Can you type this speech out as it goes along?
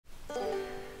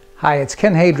Hi, it's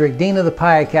Ken Hadrick, Dean of the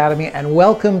Pie Academy, and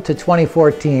welcome to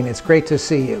 2014. It's great to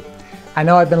see you. I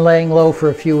know I've been laying low for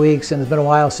a few weeks and it's been a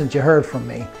while since you heard from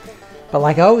me. But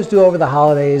like I always do over the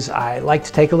holidays, I like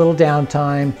to take a little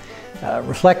downtime,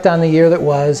 reflect on the year that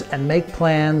was, and make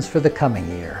plans for the coming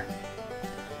year.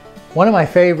 One of my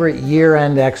favorite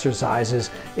year-end exercises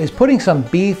is putting some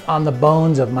beef on the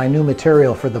bones of my new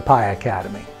material for the Pie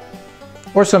Academy.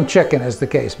 Or some chicken, as the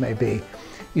case may be.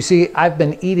 You see, I've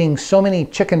been eating so many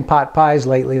chicken pot pies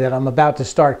lately that I'm about to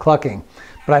start clucking.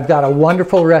 But I've got a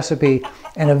wonderful recipe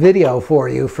and a video for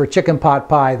you for chicken pot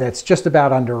pie that's just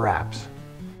about under wraps.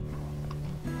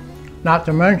 Not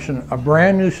to mention a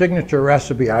brand new signature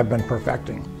recipe I've been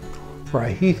perfecting for a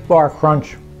Heath Bar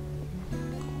Crunch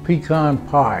pecan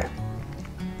pie.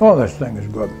 Oh, this thing is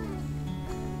good.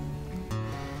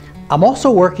 I'm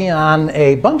also working on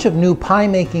a bunch of new pie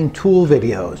making tool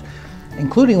videos,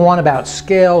 including one about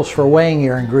scales for weighing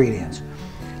your ingredients.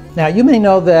 Now, you may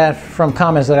know that from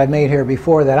comments that I've made here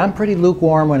before that I'm pretty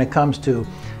lukewarm when it comes to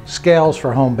scales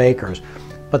for home bakers.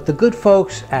 But the good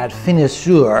folks at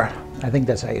Finisseur, I think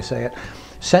that's how you say it,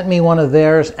 sent me one of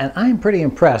theirs and I'm pretty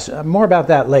impressed. More about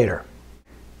that later.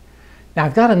 Now,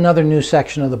 I've got another new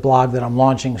section of the blog that I'm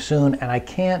launching soon, and I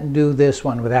can't do this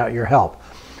one without your help.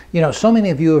 You know, so many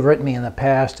of you have written me in the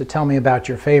past to tell me about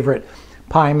your favorite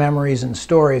pie memories and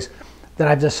stories that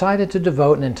I've decided to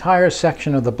devote an entire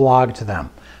section of the blog to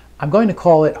them. I'm going to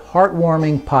call it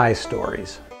Heartwarming Pie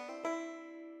Stories.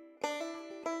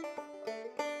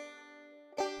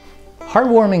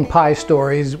 Heartwarming Pie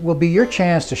Stories will be your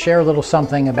chance to share a little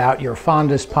something about your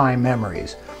fondest pie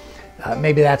memories.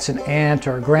 Maybe that's an aunt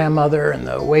or a grandmother and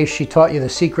the way she taught you the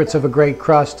secrets of a great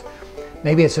crust.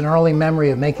 Maybe it's an early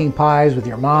memory of making pies with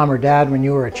your mom or dad when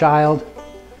you were a child.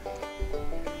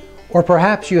 Or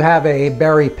perhaps you have a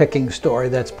berry picking story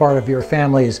that's part of your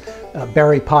family's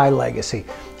berry pie legacy.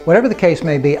 Whatever the case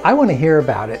may be, I want to hear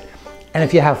about it. And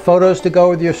if you have photos to go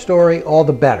with your story, all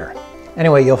the better.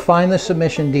 Anyway, you'll find the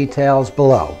submission details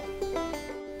below.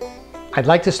 I'd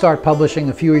like to start publishing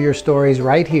a few of your stories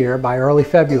right here by early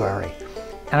February.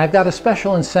 And I've got a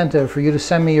special incentive for you to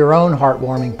send me your own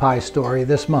heartwarming pie story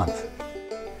this month.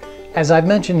 As I've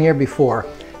mentioned here before,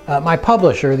 my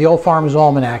publisher, the Old Farmer's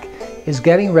Almanac, is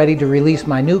getting ready to release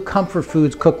my new comfort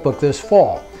foods cookbook this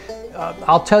fall.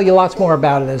 I'll tell you lots more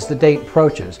about it as the date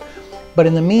approaches. But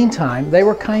in the meantime, they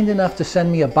were kind enough to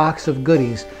send me a box of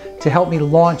goodies to help me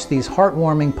launch these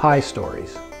heartwarming pie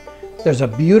stories. There's a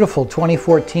beautiful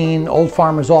 2014 Old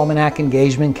Farmer's Almanac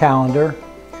engagement calendar,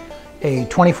 a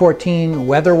 2014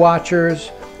 Weather Watchers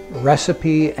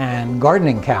recipe and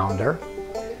gardening calendar,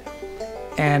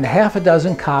 and half a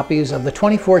dozen copies of the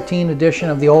 2014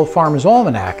 edition of the Old Farmer's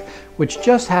Almanac, which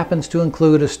just happens to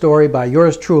include a story by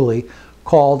yours truly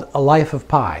called A Life of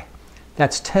Pie.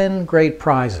 That's 10 great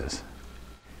prizes.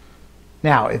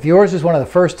 Now, if yours is one of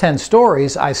the first 10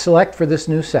 stories I select for this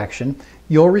new section,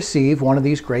 you'll receive one of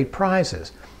these great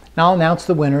prizes. Now, I'll announce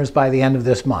the winners by the end of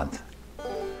this month.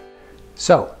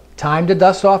 So, time to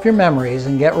dust off your memories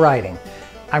and get writing.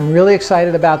 I'm really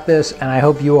excited about this, and I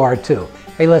hope you are too.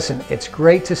 Hey, listen, it's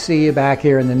great to see you back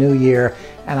here in the new year,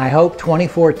 and I hope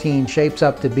 2014 shapes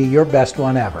up to be your best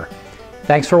one ever.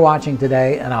 Thanks for watching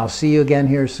today, and I'll see you again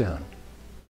here soon.